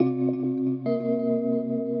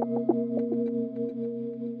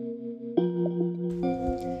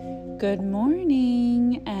Good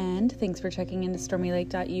morning, and thanks for checking into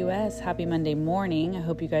stormylake.us. Happy Monday morning. I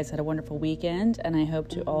hope you guys had a wonderful weekend, and I hope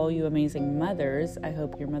to all you amazing mothers, I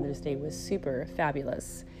hope your Mother's Day was super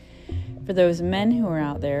fabulous. For those men who are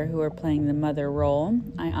out there who are playing the mother role,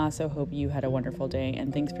 I also hope you had a wonderful day,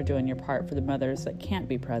 and thanks for doing your part for the mothers that can't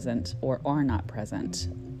be present or are not present.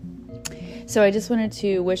 So I just wanted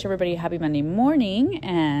to wish everybody a happy Monday morning,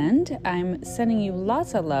 and I'm sending you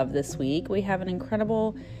lots of love this week. We have an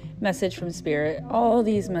incredible message from Spirit. All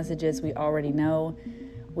these messages we already know.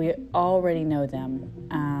 We already know them.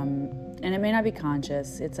 And it may not be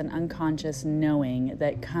conscious. It's an unconscious knowing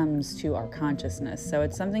that comes to our consciousness. So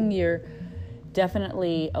it's something you're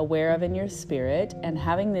definitely aware of in your spirit, and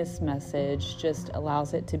having this message just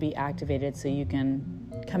allows it to be activated so you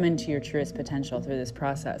can come into your truest potential through this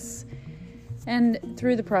process. And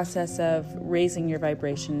through the process of raising your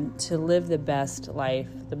vibration to live the best life,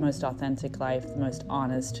 the most authentic life, the most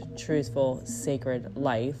honest, truthful, sacred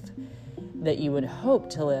life that you would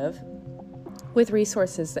hope to live, with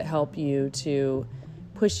resources that help you to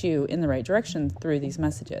push you in the right direction through these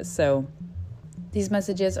messages. So these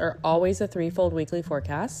messages are always a threefold weekly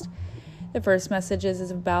forecast. The first message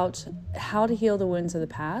is about how to heal the wounds of the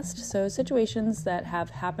past. So situations that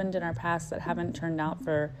have happened in our past that haven't turned out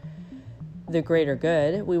for the greater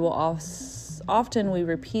good, we will often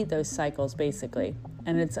repeat those cycles basically.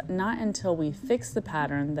 And it's not until we fix the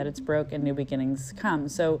pattern that it's broken, new beginnings come.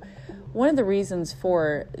 So one of the reasons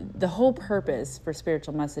for the whole purpose for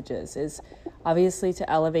spiritual messages is obviously to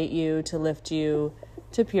elevate you, to lift you,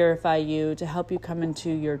 to purify you, to help you come into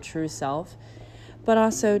your true self, but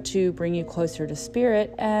also to bring you closer to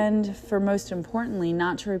Spirit, and for most importantly,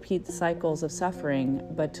 not to repeat the cycles of suffering,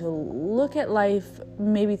 but to look at life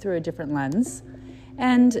maybe through a different lens,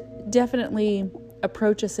 and definitely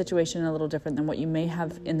approach a situation a little different than what you may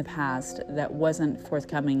have in the past that wasn't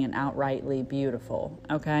forthcoming and outrightly beautiful,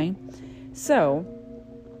 okay? So,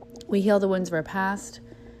 we heal the wounds of our past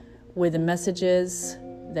with the messages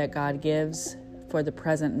that God gives for the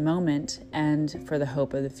present moment and for the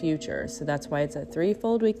hope of the future. So that's why it's a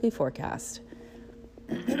threefold weekly forecast.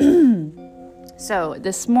 So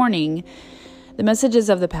this morning, the messages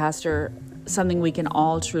of the past are something we can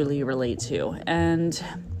all truly relate to. And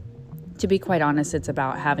to be quite honest, it's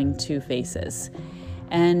about having two faces.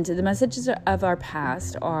 And the messages of our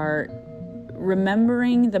past are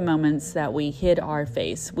remembering the moments that we hid our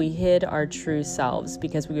face, we hid our true selves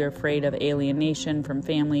because we were afraid of alienation from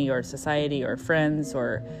family or society or friends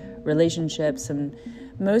or relationships. And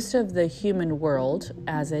most of the human world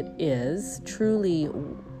as it is truly,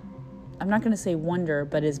 I'm not going to say wonder,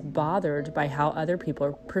 but is bothered by how other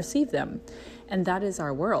people perceive them. And that is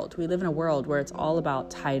our world. We live in a world where it's all about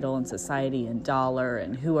title and society and dollar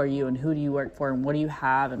and who are you and who do you work for and what do you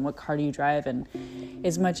have and what car do you drive. And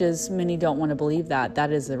as much as many don't want to believe that, that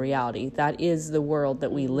is the reality. That is the world that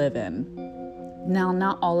we live in. Now,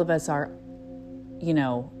 not all of us are,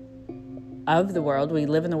 of the world. We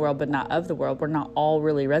live in the world, but not of the world. We're not all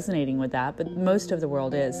really resonating with that, but most of the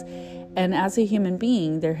world is. And as a human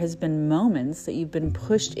being, there has been moments that you've been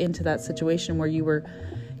pushed into that situation where you were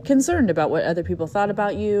concerned about what other people thought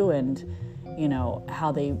about you and,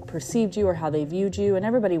 how they perceived you or how they viewed you. And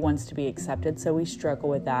everybody wants to be accepted, so we struggle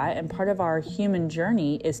with that. And part of our human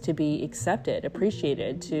journey is to be accepted,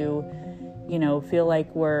 appreciated, to, feel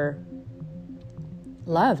like we're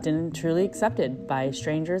loved and truly accepted by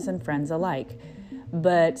strangers and friends alike.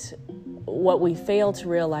 But what we fail to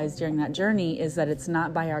realize during that journey is that it's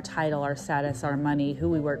not by our title, our status, our money, who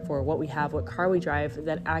we work for, what we have, what car we drive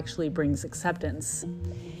that actually brings acceptance.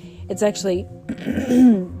 It's actually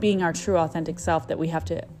being our true authentic self that we have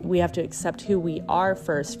to accept who we are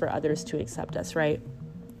first for others to accept us, right?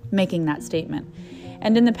 Making that statement.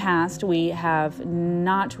 And in the past, we have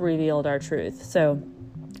not revealed our truth. So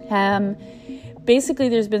basically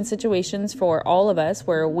there's been situations for all of us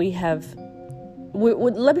where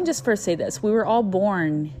let me just first say this. We were all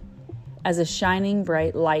born as a shining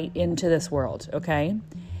bright light into this world, okay?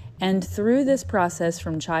 And through this process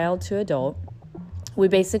from child to adult, we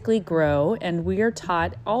basically grow, and we are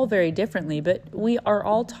taught all very differently, but we are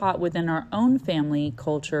all taught within our own family,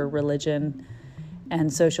 culture, religion,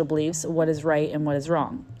 and social beliefs what is right and what is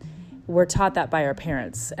wrong. We're taught that by our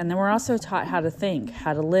parents. And then we're also taught how to think,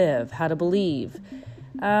 how to live, how to believe.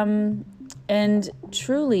 And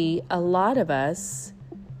truly, a lot of us,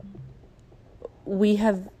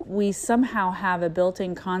 we somehow have a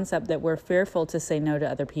built-in concept that we're fearful to say no to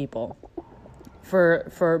other people.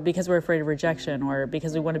 Because we're afraid of rejection, or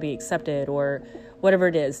because we want to be accepted, or whatever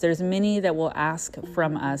it is. There's many that will ask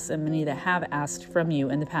from us and many that have asked from you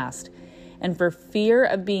in the past. And for fear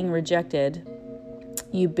of being rejected,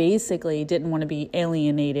 you basically didn't want to be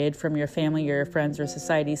alienated from your family or your friends or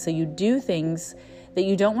society. So you do things that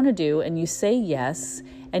you don't want to do, and you say yes,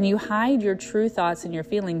 and you hide your true thoughts and your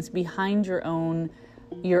feelings behind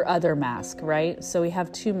your other mask, right? So we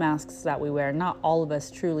have two masks that we wear. Not all of us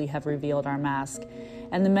truly have revealed our mask.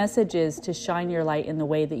 And the message is to shine your light in the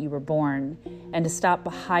way that you were born, and to stop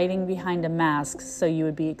hiding behind a mask so you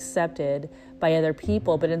would be accepted by other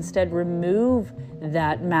people, but instead remove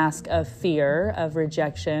that mask of fear, of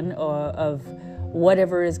rejection, or of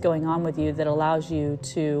whatever is going on with you that allows you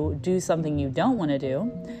to do something you don't want to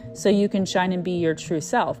do, so you can shine and be your true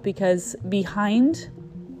self. Because behind,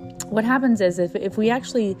 what happens is if we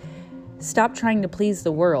actually stop trying to please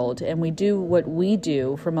the world and we do what we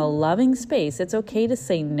do from a loving space, it's okay to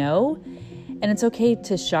say no, and it's okay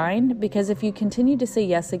to shine. Because if you continue to say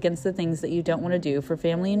yes against the things that you don't want to do for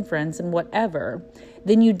family and friends and whatever,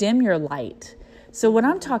 then you dim your light. So what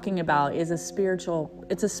I'm talking about is a spiritual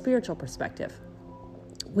perspective.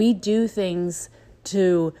 We do things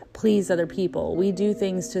to please other people. We do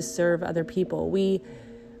things to serve other people.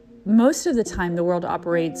 Most of the time, the world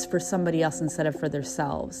operates for somebody else instead of for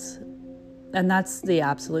themselves. And that's the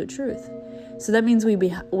absolute truth. So that means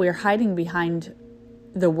we're hiding behind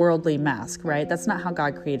the worldly mask, right? That's not how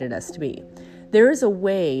God created us to be. There is a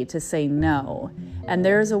way to say no, and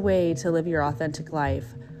there is a way to live your authentic life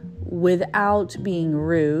without being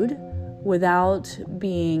rude, without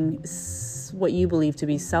being what you believe to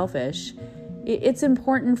be selfish. It's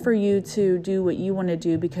important for you to do what you want to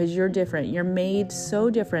do because you're different. You're made so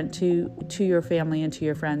different to your family and to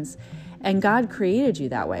your friends, and God created you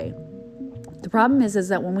that way. The problem is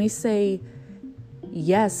that when we say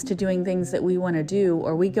yes to doing things that we want to do,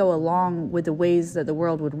 or we go along with the ways that the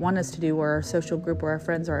world would want us to do, or our social group or our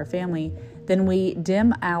friends or our family, then we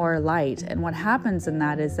dim our light. And what happens in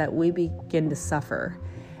that is that we begin to suffer.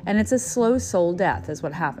 And it's a slow soul death is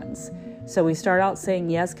what happens. So we start out saying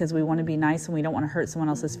yes because we want to be nice and we don't want to hurt someone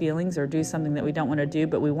else's feelings or do something that we don't want to do,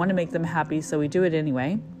 but we want to make them happy, so we do it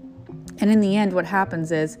anyway. And in the end, what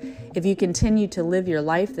happens is if you continue to live your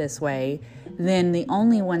life this way, then the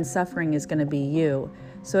only one suffering is going to be you.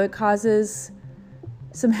 So it causes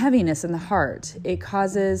some heaviness in the heart. It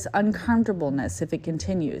causes uncomfortableness if it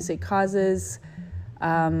continues. It causes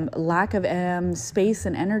lack of space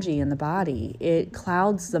and energy in the body. It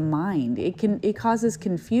clouds the mind. It causes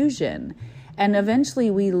confusion. And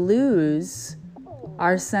eventually we lose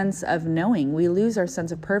our sense of knowing. We lose our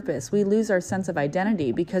sense of purpose. We lose our sense of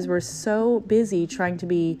identity because we're so busy trying to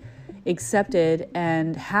be accepted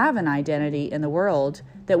and have an identity in the world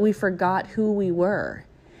that we forgot who we were.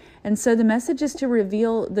 And so the message is to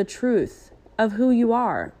reveal the truth of who you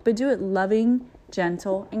are, but do it loving,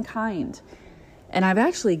 gentle, and kind. And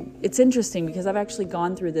it's interesting because I've actually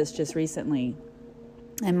gone through this just recently,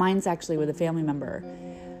 and mine's actually with a family member.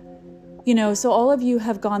 So all of you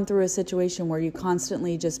have gone through a situation where you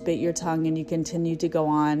constantly just bit your tongue and you continue to go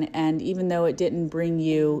on. And even though it didn't bring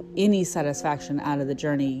you any satisfaction out of the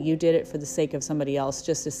journey, you did it for the sake of somebody else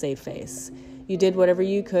just to save face. You did whatever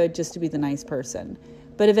you could just to be the nice person.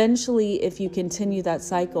 But eventually, if you continue that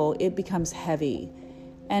cycle, it becomes heavy.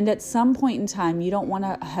 And at some point in time, you don't want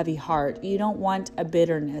a heavy heart. You don't want a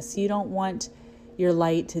bitterness. You don't want your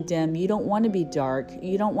light to dim. You don't want to be dark.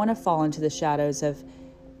 You don't want to fall into the shadows of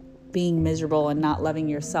being miserable and not loving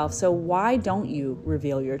yourself. So why don't you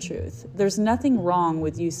reveal your truth? There's nothing wrong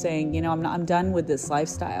with you saying, I'm done with this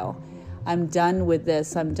lifestyle. I'm done with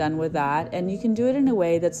this. I'm done with that. And you can do it in a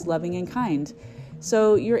way that's loving and kind.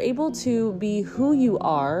 So you're able to be who you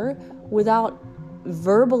are without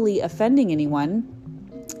verbally offending anyone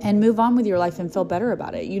and move on with your life and feel better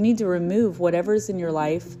about it. You need to remove whatever's in your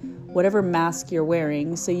life, whatever mask you're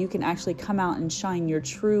wearing, so you can actually come out and shine your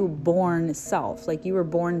true born self, like you were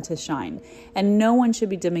born to shine. And no one should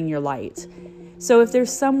be dimming your light. So if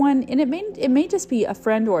there's someone, and it may just be a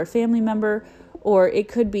friend or a family member, or it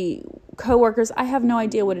could be coworkers. I have no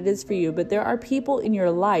idea what it is for you, but there are people in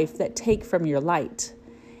your life that take from your light.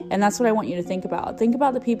 And that's what I want you to think about. Think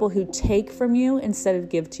about the people who take from you instead of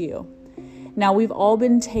give to you. Now, we've all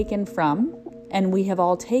been taken from, and we have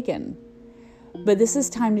all taken. But this is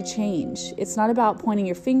time to change. It's not about pointing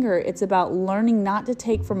your finger. It's about learning not to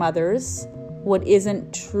take from others what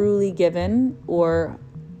isn't truly given or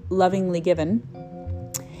lovingly given.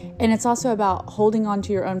 And it's also about holding on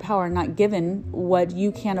to your own power and not giving what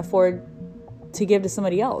you can't afford to give to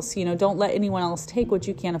somebody else. Don't let anyone else take what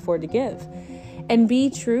you can't afford to give. And be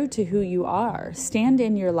true to who you are. Stand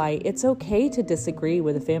in your light. It's okay to disagree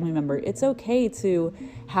with a family member. It's okay to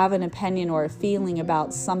have an opinion or a feeling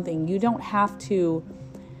about something. You don't have to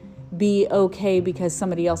be okay because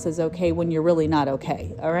somebody else is okay when you're really not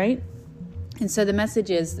okay, all right? And so the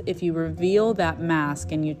message is, if you reveal that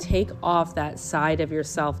mask and you take off that side of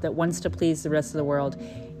yourself that wants to please the rest of the world,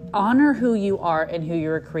 honor who you are and who you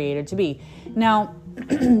were created to be. Now,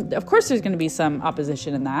 of course, there's going to be some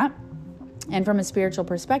opposition in that. And from a spiritual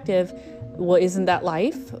perspective, well, isn't that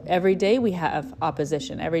life? Every day we have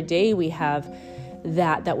opposition. Every day we have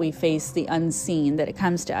that we face, the unseen, that it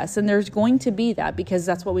comes to us. And there's going to be that, because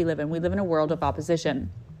that's what we live in. We live in a world of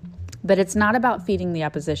opposition. But it's not about feeding the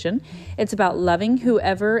opposition. It's about loving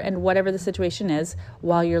whoever and whatever the situation is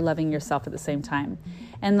while you're loving yourself at the same time.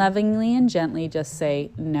 And lovingly and gently just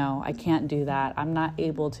say, no, I can't do that. I'm not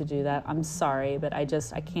able to do that. I'm sorry, but I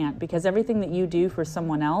can't. Because everything that you do for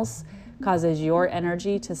someone else causes your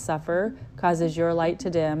energy to suffer, causes your light to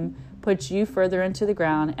dim, puts you further into the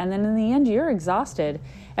ground, and then in the end, you're exhausted.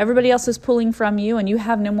 Everybody else is pulling from you, and you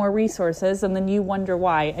have no more resources, and then you wonder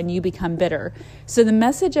why, and you become bitter. So the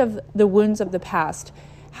message of the wounds of the past,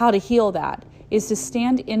 how to heal that, is to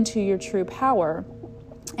stand into your true power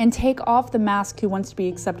and take off the mask who wants to be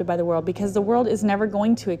accepted by the world, because the world is never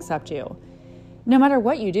going to accept you. No matter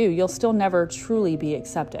what you do, you'll still never truly be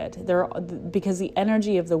accepted. Because the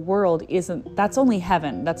energy of the world that's only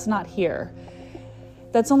heaven. That's not here.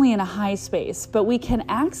 That's only in a high space. But we can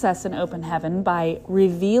access an open heaven by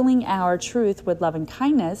revealing our truth with love and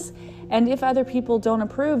kindness. And if other people don't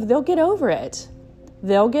approve, they'll get over it.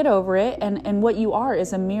 They'll get over it. And what you are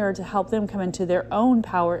is a mirror to help them come into their own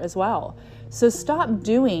power as well. So stop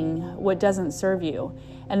doing what doesn't serve you.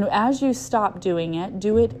 And as you stop doing it,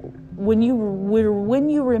 do it when you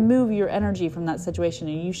remove your energy from that situation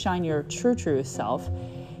and you shine your true self.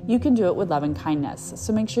 You can do it with love and kindness.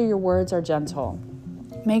 So make sure your words are gentle.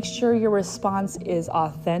 Make sure your response is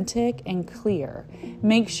authentic and clear.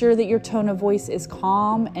 Make sure that your tone of voice is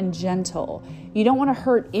calm and gentle. You don't want to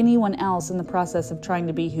hurt anyone else in the process of trying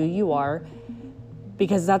to be who you are,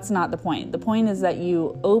 because that's not the point. The point is that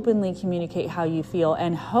you openly communicate how you feel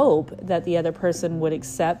and hope that the other person would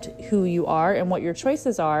accept who you are and what your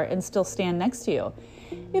choices are and still stand next to you.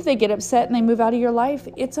 If they get upset and they move out of your life,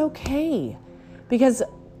 it's okay. Because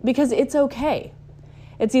it's okay.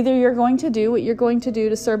 It's either you're going to do what you're going to do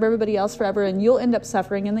to serve everybody else forever, and you'll end up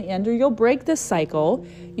suffering in the end, or you'll break this cycle.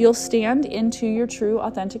 You'll stand into your true,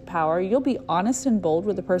 authentic power. You'll be honest and bold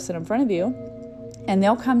with the person in front of you, and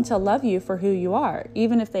they'll come to love you for who you are,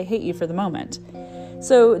 even if they hate you for the moment.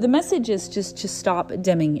 So the message is just to stop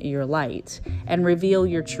dimming your light and reveal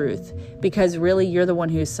your truth, because really you're the one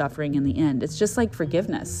who's suffering in the end. It's just like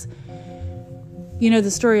forgiveness. You know,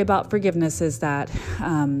 the story about forgiveness is that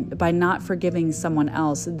by not forgiving someone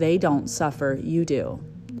else, they don't suffer, you do.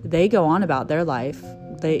 They go on about their life.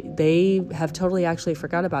 They have totally actually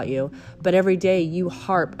forgot about you. But every day you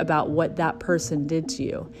harp about what that person did to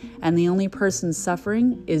you. And the only person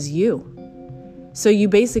suffering is you. So you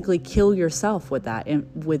basically kill yourself with that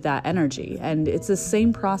energy. And it's the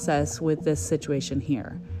same process with this situation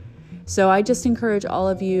here. So I just encourage all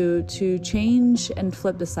of you to change and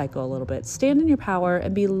flip the cycle a little bit. Stand in your power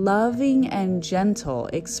and be loving and gentle.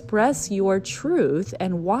 Express your truth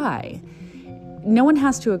and why. No one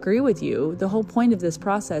has to agree with you. The whole point of this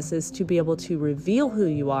process is to be able to reveal who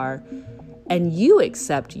you are and you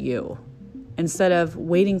accept you instead of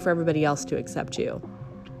waiting for everybody else to accept you.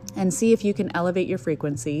 And see if you can elevate your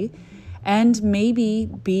frequency and maybe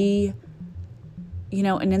be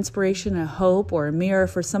an inspiration, a hope, or a mirror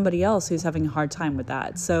for somebody else who's having a hard time with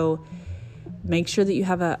that. So make sure that you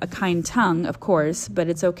have a kind tongue, of course, but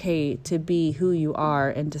it's okay to be who you are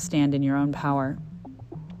and to stand in your own power.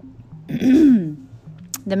 The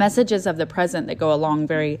messages of the present that go along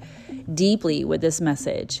very deeply with this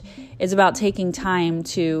message is about taking time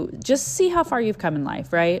to just see how far you've come in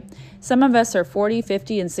life, right? Some of us are 40,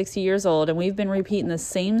 50, and 60 years old, and we've been repeating the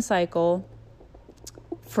same cycle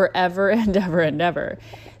forever and ever and ever.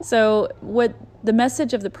 So what the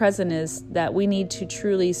message of the present is that we need to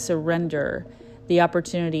truly surrender the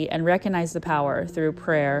opportunity and recognize the power through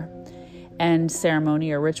prayer and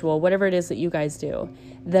ceremony or ritual, whatever it is that you guys do,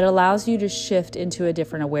 that allows you to shift into a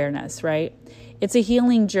different awareness, right? It's a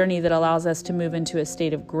healing journey that allows us to move into a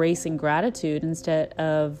state of grace and gratitude instead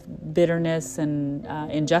of bitterness and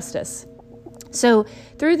injustice. So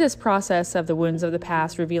through this process of the wounds of the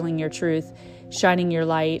past, revealing your truth, shining your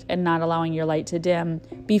light, and not allowing your light to dim,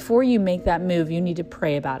 before you make that move, you need to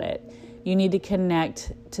pray about it. You need to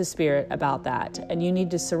connect to spirit about that. And you need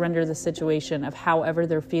to surrender the situation of however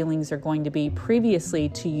their feelings are going to be previously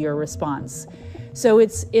to your response. So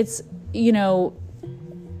it's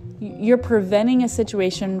you're preventing a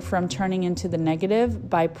situation from turning into the negative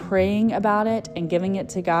by praying about it and giving it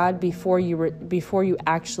to God before you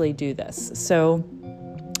actually do this. So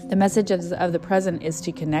The message of the present is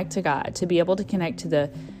to connect to God, to be able to connect to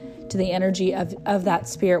the energy of that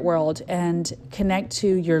spirit world and connect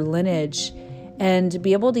to your lineage and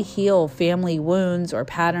be able to heal family wounds or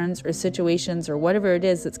patterns or situations or whatever it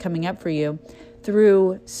is that's coming up for you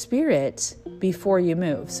through spirit before you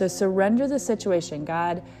move. So surrender the situation.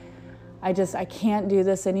 God, I can't do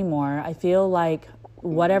this anymore. I feel like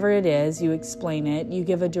whatever it is, you explain it. You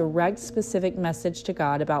give a direct, specific message to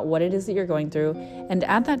God about what it is that you're going through. And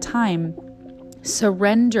at that time,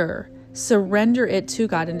 surrender it to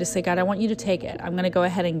God and just say, God, I want you to take it. I'm going to go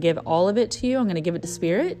ahead and give all of it to you. I'm going to give it to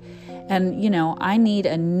spirit. And, I need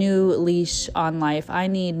a new leash on life. I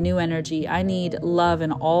need new energy. I need love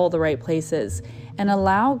in all the right places. And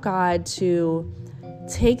allow God to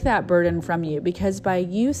take that burden from you, because by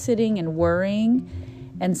you sitting and worrying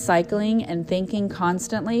and cycling and thinking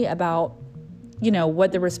constantly about,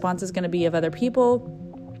 what the response is going to be of other people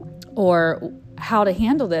or how to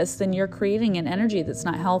handle this, then you're creating an energy that's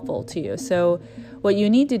not helpful to you. So what you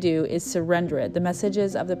need to do is surrender it. The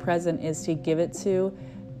messages of the present is to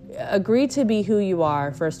agree to be who you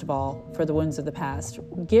are, first of all, for the wounds of the past.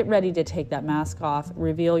 Get ready to take that mask off,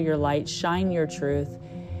 reveal your light, shine your truth,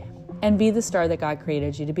 and be the star that God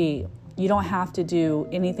created you to be. You don't have to do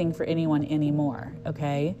anything for anyone anymore,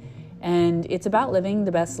 okay? And it's about living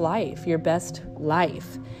the best life, your best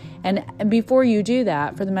life. And before you do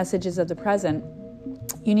that, for the messages of the present,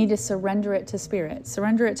 you need to surrender it to spirit,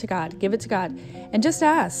 surrender it to God, give it to God, and just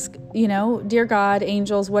ask, dear God,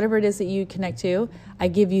 angels, whatever it is that you connect to, I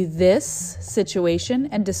give you this situation,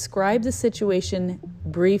 and describe the situation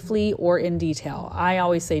briefly or in detail. I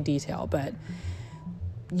always say detail, but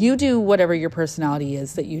you do whatever your personality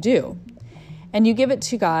is that you do. And you give it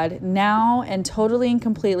to God now and totally and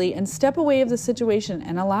completely, and step away of the situation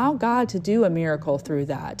and allow God to do a miracle through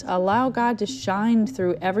that. Allow God to shine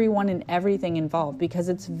through everyone and everything involved, because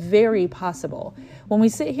it's very possible. When we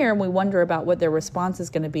sit here and we wonder about what their response is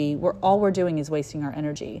going to be, all we're doing is wasting our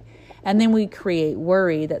energy. And then we create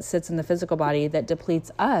worry that sits in the physical body that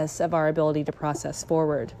depletes us of our ability to process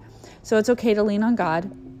forward. So it's okay to lean on God,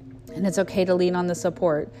 and it's okay to lean on the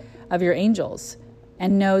support of your angels,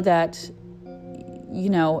 and know that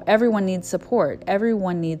everyone needs support.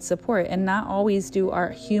 Everyone needs support. And not always do our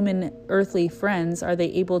human earthly friends, are they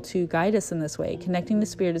able to guide us in this way. Connecting to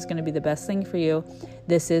spirit is going to be the best thing for you.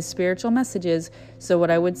 This is spiritual messages. So what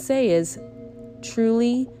I would say is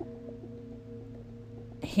truly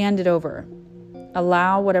hand it over.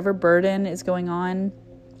 Allow whatever burden is going on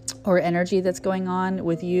or energy that's going on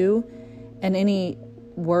with you, and any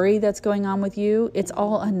worry that's going on with you, it's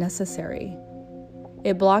all unnecessary.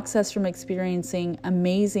 It blocks us from experiencing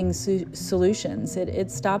amazing solutions. It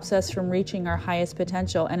stops us from reaching our highest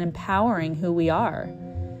potential and empowering who we are.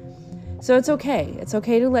 So it's okay. It's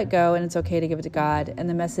okay to let go, and it's okay to give it to God. And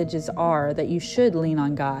the messages are that you should lean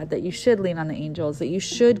on God, that you should lean on the angels, that you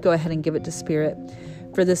should go ahead and give it to spirit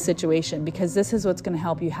for this situation, because this is what's going to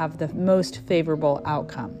help you have the most favorable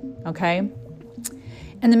outcome. Okay?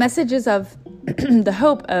 And the messages of the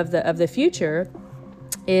hope of the future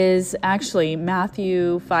is actually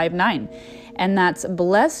Matthew 5:9. And that's,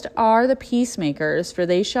 blessed are the peacemakers, for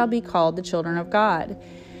they shall be called the children of God.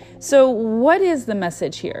 So what is the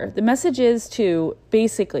message here? The message is to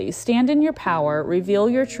basically stand in your power,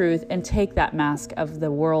 reveal your truth, and take that mask of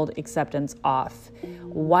the world acceptance off.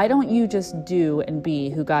 Why don't you just do and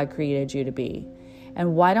be who God created you to be?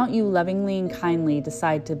 And why don't you lovingly and kindly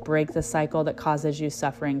decide to break the cycle that causes you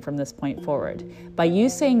suffering from this point forward? By you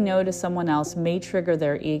saying no to someone else may trigger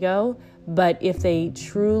their ego, but if they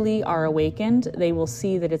truly are awakened, they will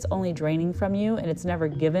see that it's only draining from you and it's never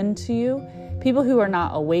given to you. People who are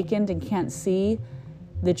not awakened and can't see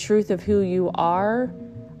the truth of who you are,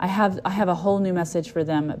 I have a whole new message for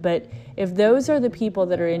them. But if those are the people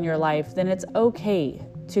that are in your life, then it's okay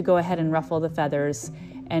to go ahead and ruffle the feathers,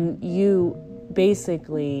 and you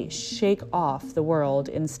basically shake off the world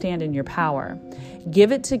and stand in your power.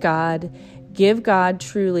 Give it to God. Give God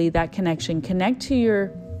truly that connection. Connect to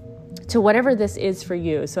whatever this is for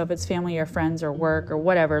you. So if it's family or friends or work or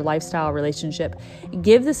whatever, lifestyle, relationship,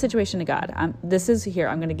 give the situation to God. I'm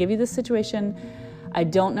going to give you this situation. I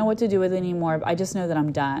don't know what to do with it anymore. But I just know that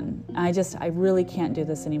I'm done. I really can't do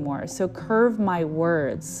this anymore. So curve my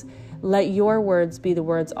words. Let your words be the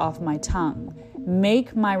words off my tongue.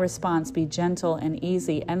 Make my response be gentle and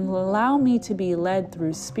easy, and allow me to be led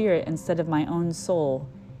through spirit instead of my own soul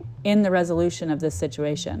in the resolution of this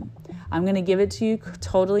situation. I'm going to give it to you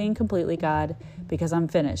totally and completely, God, because I'm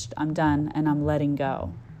finished, I'm done, and I'm letting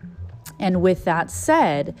go. And with that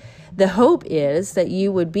said, the hope is that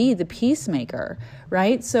you would be the peacemaker,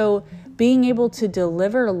 right? So Being able to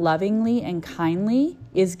deliver lovingly and kindly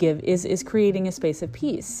is creating a space of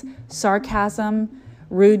peace. Sarcasm,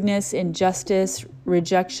 rudeness, injustice,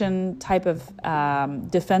 rejection type of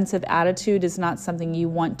defensive attitude is not something you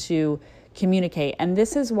want to communicate. And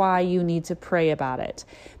this is why you need to pray about it.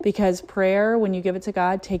 Because prayer, when you give it to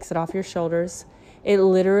God, takes it off your shoulders. It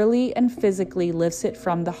literally and physically lifts it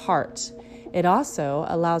from the heart. It also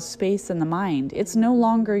allows space in the mind. It's no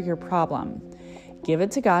longer your problem. Give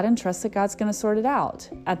it to God and trust that God's going to sort it out.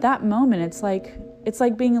 At that moment, it's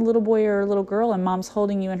like being a little boy or a little girl and mom's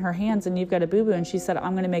holding you in her hands and you've got a boo-boo and she said,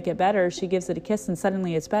 I'm going to make it better. She gives it a kiss and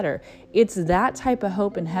suddenly it's better. It's that type of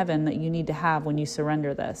hope in heaven that you need to have when you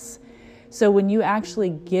surrender this. So when you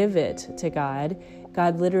actually give it to God,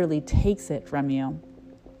 God literally takes it from you.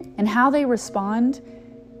 And how they respond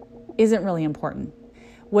isn't really important.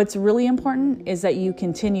 What's really important is that you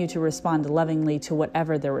continue to respond lovingly to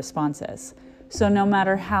whatever their response is. So no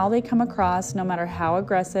matter how they come across, no matter how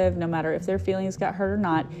aggressive, no matter if their feelings got hurt or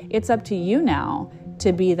not, it's up to you now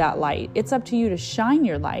to be that light. It's up to you to shine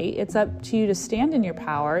your light. It's up to you to stand in your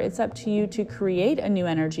power. It's up to you to create a new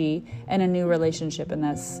energy and a new relationship in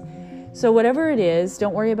this. So whatever it is,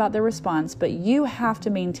 don't worry about their response, but you have to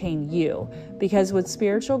maintain you. Because with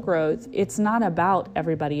spiritual growth, it's not about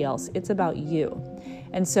everybody else. It's about you.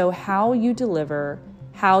 And so how you deliver,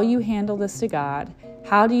 how you handle this to God,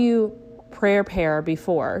 how do you prepare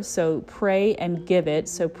before? So pray and give it.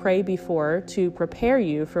 So pray before to prepare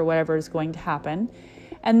you for whatever is going to happen.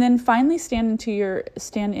 And then finally stand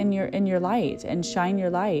in your light and shine your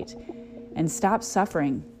light and stop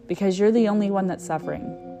suffering, because you're the only one that's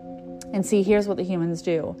suffering. And see, here's what the humans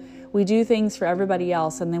do. We do things for everybody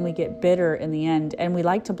else and then we get bitter in the end and we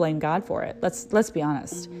like to blame God for it. Let's be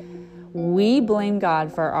honest. We blame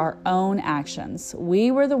God for our own actions.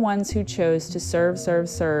 We were the ones who chose to serve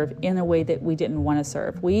in a way that we didn't want to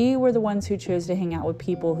serve. We were the ones who chose to hang out with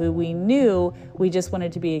people who we knew we just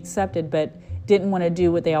wanted to be accepted, but didn't want to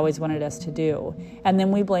do what they always wanted us to do. And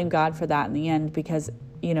then we blame God for that in the end because,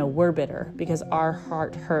 we're bitter, because our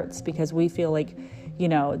heart hurts, because we feel like,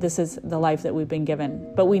 this is the life that we've been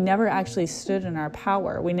given. But we never actually stood in our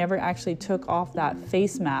power. We never actually took off that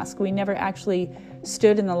face mask. We never actually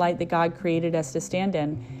stood in the light that God created us to stand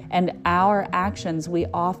in. And our actions, we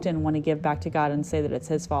often want to give back to God and say that it's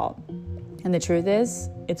His fault. And the truth is,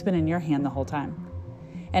 it's been in your hand the whole time.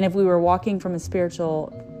 And if we were walking from a spiritual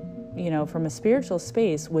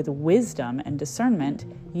space with wisdom and discernment,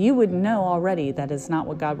 you would know already that is not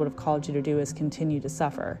what God would have called you to do, is continue to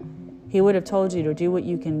suffer. He would have told you to do what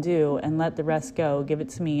you can do and let the rest go. Give it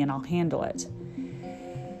to me and I'll handle it.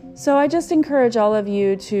 So I just encourage all of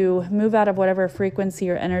you to move out of whatever frequency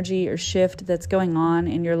or energy or shift that's going on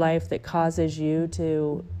in your life that causes you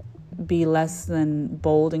to be less than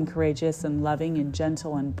bold and courageous and loving and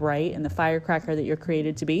gentle and bright and the firecracker that you're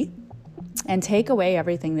created to be. And take away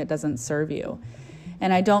everything that doesn't serve you.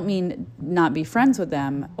 And I don't mean not be friends with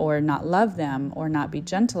them or not love them or not be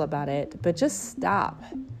gentle about it, but just stop.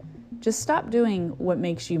 Just stop doing what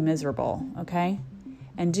makes you miserable, okay?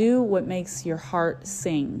 And do what makes your heart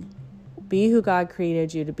sing. Be who God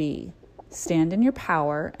created you to be. Stand in your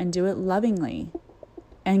power and do it lovingly.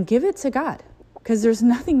 And give it to God. Because there's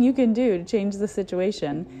nothing you can do to change the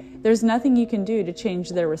situation. There's nothing you can do to change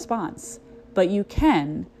their response. But you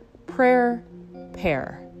can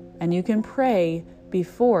prepare. And you can pray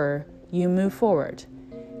before you move forward.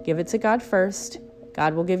 Give it to God first.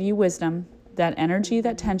 God will give you wisdom. That energy,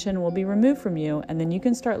 that tension will be removed from you, and then you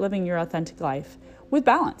can start living your authentic life with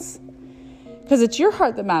balance. Because it's your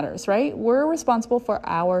heart that matters, right? We're responsible for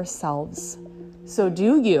ourselves. So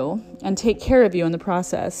do you, and take care of you in the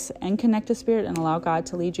process, and connect to Spirit and allow God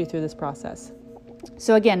to lead you through this process.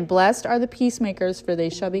 So again, blessed are the peacemakers, for they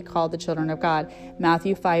shall be called the children of God.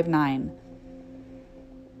 Matthew 5:9.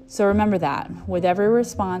 So remember that. With every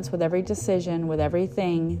response, with every decision, with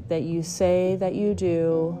everything that you say that you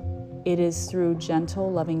do, it is through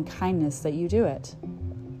gentle, loving kindness that you do it.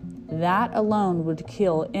 That alone would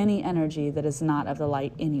kill any energy that is not of the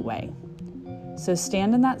light anyway. So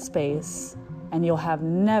stand in that space, and you'll have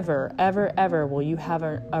never, ever, ever will you have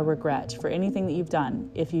a regret for anything that you've done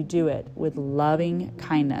if you do it with loving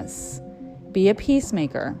kindness. Be a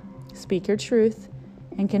peacemaker. Speak your truth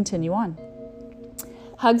and continue on.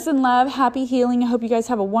 Hugs and love. Happy healing. I hope you guys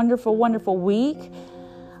have a wonderful, wonderful week.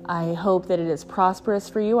 I hope that it is prosperous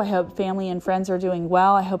for you. I hope family and friends are doing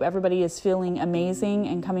well. I hope everybody is feeling amazing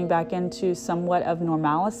and coming back into somewhat of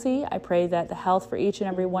normalcy. I pray that the health for each and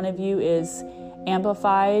every one of you is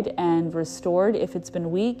amplified and restored if it's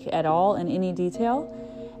been weak at all in any detail.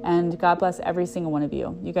 And God bless every single one of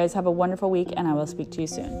you. You guys have a wonderful week, and I will speak to you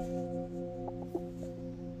soon.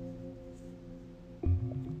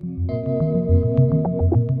 you.